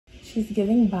She's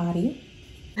giving body.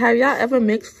 Have y'all ever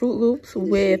mixed Fruit Loops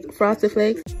with Frosted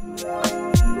Flakes?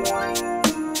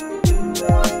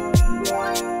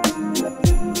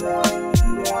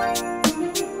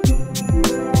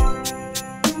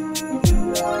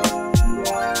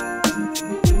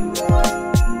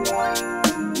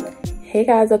 Hey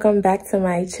guys, welcome back to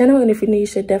my channel, and if you're new, you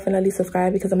should definitely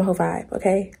subscribe because I'm a whole vibe,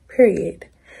 okay? Period.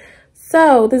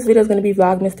 So this video is going to be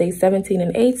Vlogmas day 17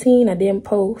 and 18. I didn't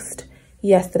post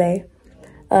yesterday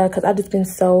because I've just been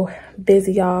so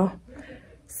busy, y'all.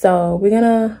 So we're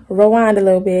gonna rewind a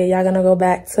little bit. Y'all gonna go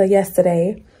back to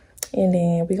yesterday, and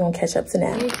then we're gonna catch up to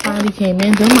now. They finally came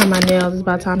in. Don't mind my nails. It's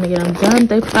about time to get them done.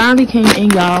 They finally came in,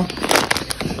 y'all.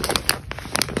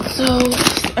 So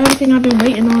everything I've been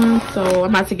waiting on, so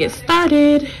I'm about to get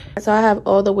started. So I have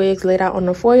all the wigs laid out on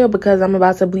the foil because I'm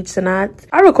about to bleach the knots.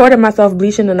 I recorded myself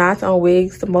bleaching the knots on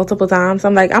wigs multiple times.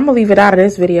 I'm like, I'm gonna leave it out of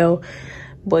this video,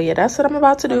 but yeah, that's what I'm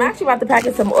about to do. I'm actually about to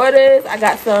package some orders. I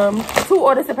got two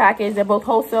orders to package. They're both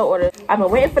wholesale orders. I've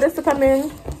been waiting for this to come in.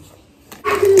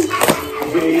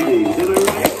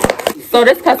 So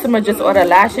this customer just ordered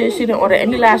lashes. She didn't order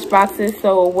any lash boxes,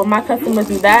 so when my customers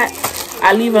do that,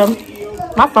 I leave them.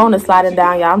 My phone is sliding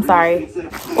down, y'all. I'm sorry.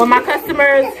 When my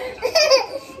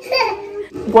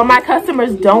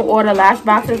customers don't order lash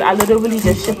boxes, I literally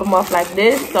just ship them off like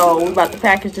this. So we're about to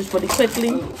package this really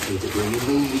quickly.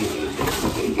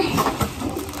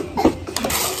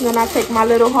 And then I take my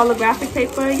little holographic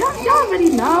paper. Y'all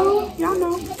already know. Y'all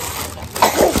know.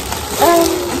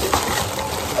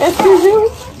 Excuse you.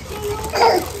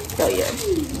 So yeah.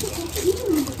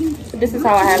 So this is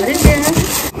how I have it in here.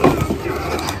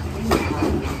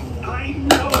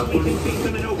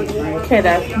 Okay,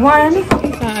 that's one.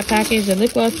 So I packaged the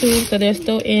lip gloss tubes, so they're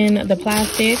still in the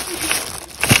plastic.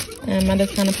 I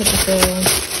just kind of put this little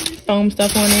foam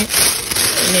stuff on it.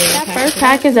 And then that first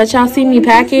package that y'all see me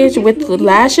package with the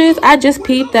lashes, I just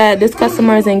peeped that this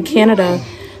customer is in Canada.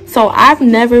 So I've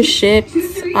never shipped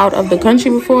out of the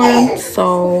country before.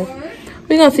 So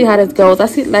we're gonna see how this goes. I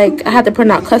see, like, I had to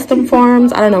print out custom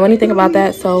forms. I don't know anything about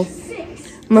that, so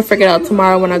I'm gonna figure it out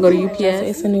tomorrow when I go to UPS.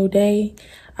 It's a new day.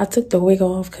 I took the wig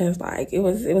off because, like, it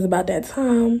was about that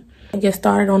time. I get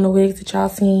started on the wigs that y'all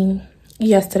seen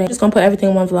yesterday. I'm just gonna put everything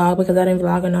in one vlog because I didn't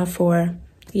vlog enough for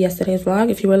yesterday's vlog.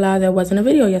 If you were live, there wasn't a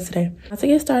video yesterday. I have to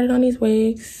get started on these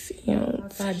wigs. You know,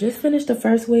 so I just finished the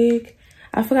first wig.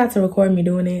 I forgot to record me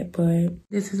doing it, but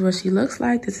this is what she looks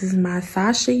like. This is my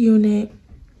Sasha unit.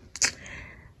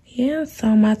 Yeah, so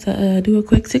I'm about to do a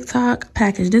quick TikTok,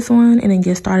 package this one, and then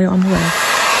get started on the rest.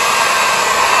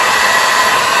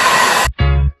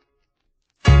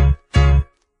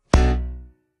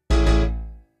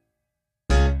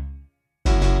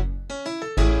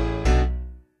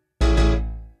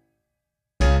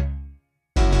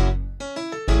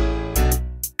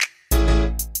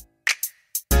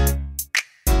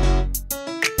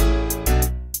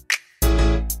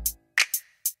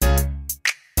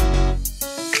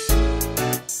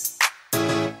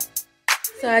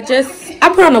 So I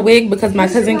put on a wig because my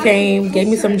cousin came, gave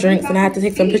me some drinks, and I had to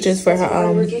take some pictures for her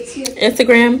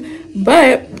Instagram.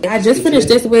 But I just finished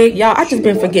this wig. Y'all, I just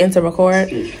been forgetting to record.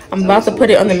 I'm about to put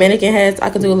it on the mannequin heads. I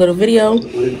could do a little video.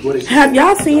 Have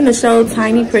y'all seen the show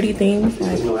Tiny Pretty Things?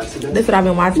 Like, this is what I've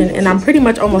been watching, and I'm pretty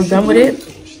much almost done with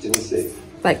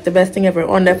it. Like, the best thing ever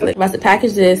on Netflix. I'm about to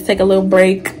package this, take a little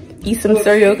break, eat some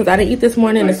cereal because I didn't eat this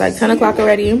morning. It's like 10 o'clock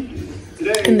already.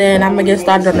 And then I'm gonna get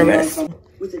started on the rest.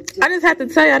 I just have to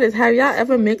tell y'all this. Have y'all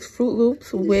ever mixed Fruit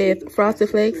Loops with Frosted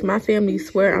Flakes? My family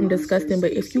swear I'm disgusting,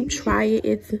 but if you try it,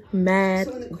 it's mad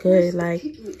good. Like,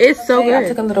 it's so good. I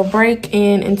took a little break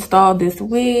and installed this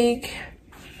wig.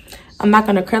 I'm not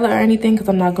gonna curl it or anything because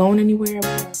I'm not going anywhere.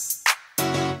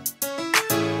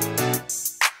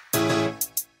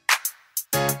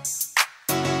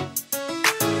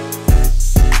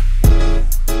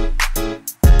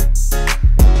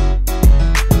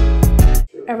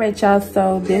 Alright, y'all,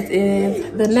 so this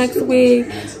is the next wig.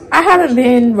 I haven't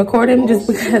been recording just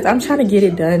because I'm trying to get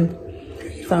it done.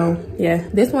 So yeah,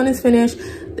 this one is finished.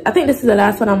 I think this is the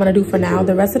last one I'm gonna do for now.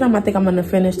 The rest of them I think I'm gonna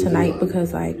finish tonight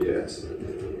because, like,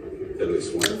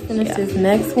 finish this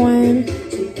next one.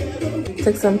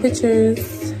 Took some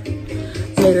pictures,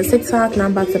 made a TikTok, and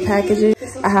I'm about to package it.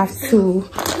 I have to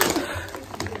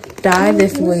dye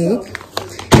this wig.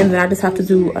 And then I just have to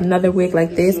do another wig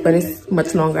like this, but it's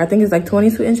much longer. I think it's like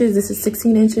 22 inches. This is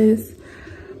 16 inches.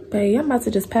 But yeah, I'm about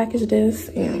to just package this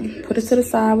and put it to the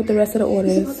side with the rest of the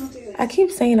orders. I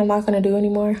keep saying I'm not going to do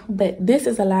anymore, but this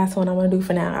is the last one I'm going to do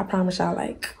for now. I promise y'all,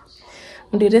 like,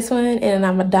 I'm going to do this one and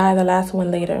I'm going to dye the last one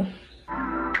later.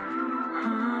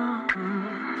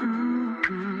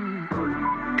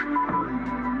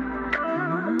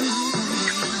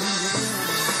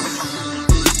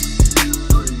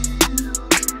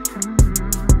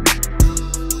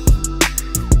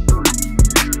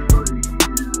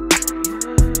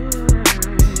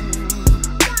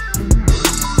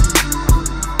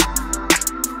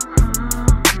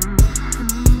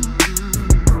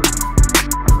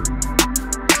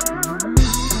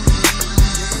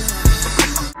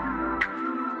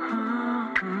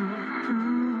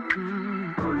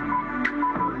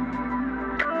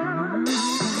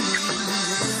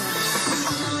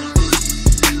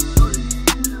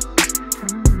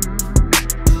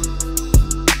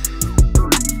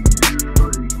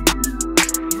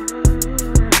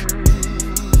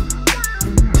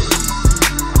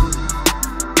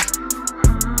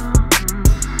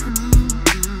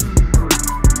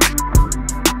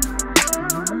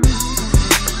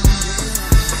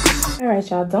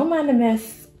 right, y'all, don't mind the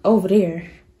mess over there.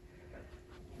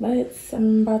 But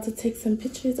I'm about to take some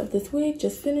pictures of this wig.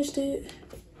 Just finished it.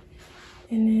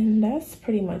 And then that's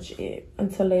pretty much it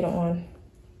until later on.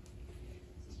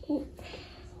 Ooh.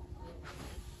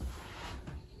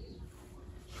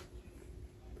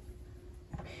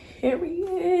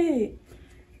 Period.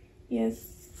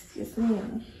 Yes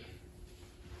ma'am.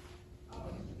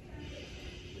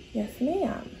 Yes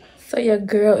ma'am. So your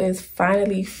girl is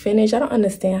finally finished. I don't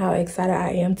understand how excited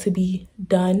I am to be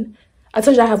done. I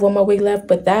told you I have one more wig left,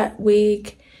 but that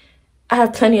wig, I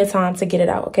have plenty of time to get it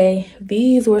out, okay?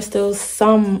 These were still,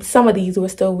 some of these were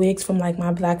still wigs from like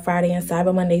my Black Friday and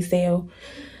Cyber Monday sale.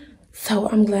 So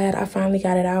I'm glad I finally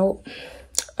got it out.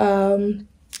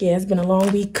 Yeah, it's been a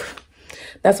long week.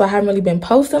 That's why I haven't really been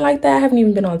posting like that. I haven't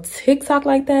even been on TikTok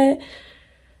like that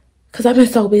because I've been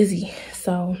so busy.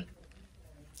 So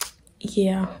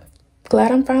yeah,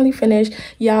 glad I'm finally finished.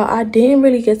 Y'all, I didn't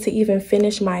really get to even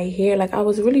finish my hair. Like, I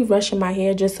was really rushing my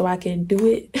hair just so I could do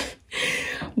it.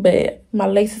 But my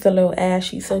lace is a little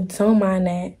ashy, so don't mind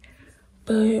that.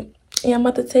 But yeah, I'm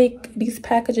about to take these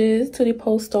packages to the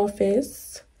post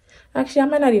office. Actually, I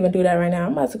might not even do that right now.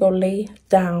 I'm about to go lay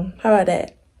down. How about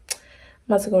that?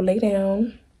 I'm about to go lay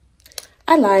down.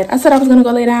 I lied. I said I was gonna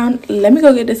go lay down. Let me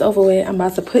go get this over with. I'm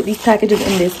about to put these packages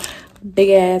in this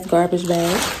big ass garbage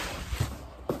bag.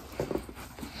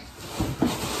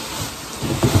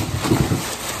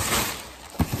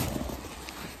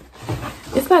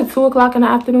 It's like 2 o'clock in the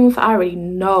afternoon, so I already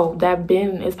know that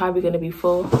bin is probably gonna be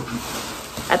full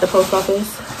at the post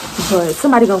office. But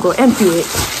somebody gonna go empty it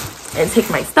and take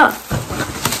my stuff.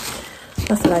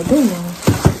 That's what I do now.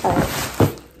 Alright.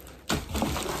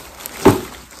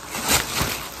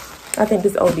 I think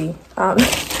this OD. I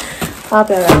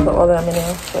think I gotta put all of them in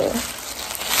there. But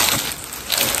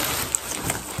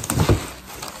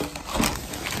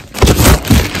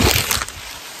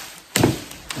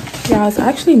yeah, it's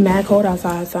actually mad cold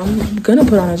outside, so I'm gonna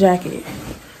put on a jacket.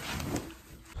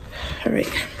 All right,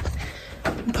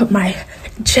 put my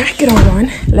jacket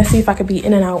on. Let's see if I could be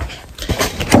in and out.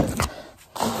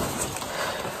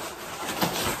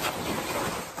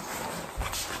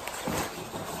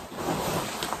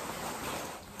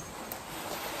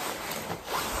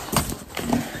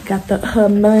 Got the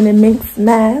Melanin Minx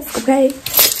mask, okay?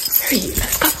 Hurry,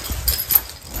 let's go.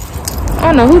 I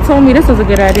don't know who told me this was a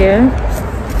good idea.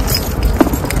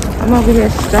 I'm over here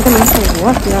struggling to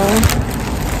walk, y'all.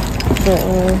 But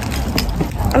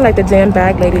I like the damn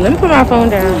bag lady. Let me put my phone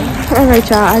down. All right,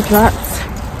 y'all, I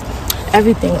dropped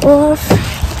everything off.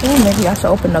 Well, maybe I should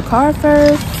open the car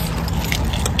first.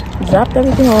 Dropped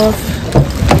everything off.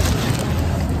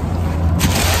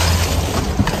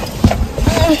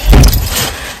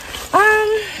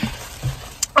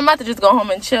 I'm about to just go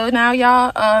home and chill now,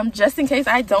 y'all. Just in case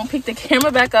I don't pick the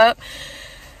camera back up.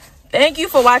 Thank you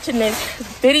for watching this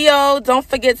video. Don't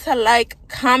forget to like,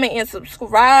 comment, and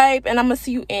subscribe. And I'm gonna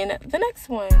see you in the next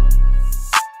one.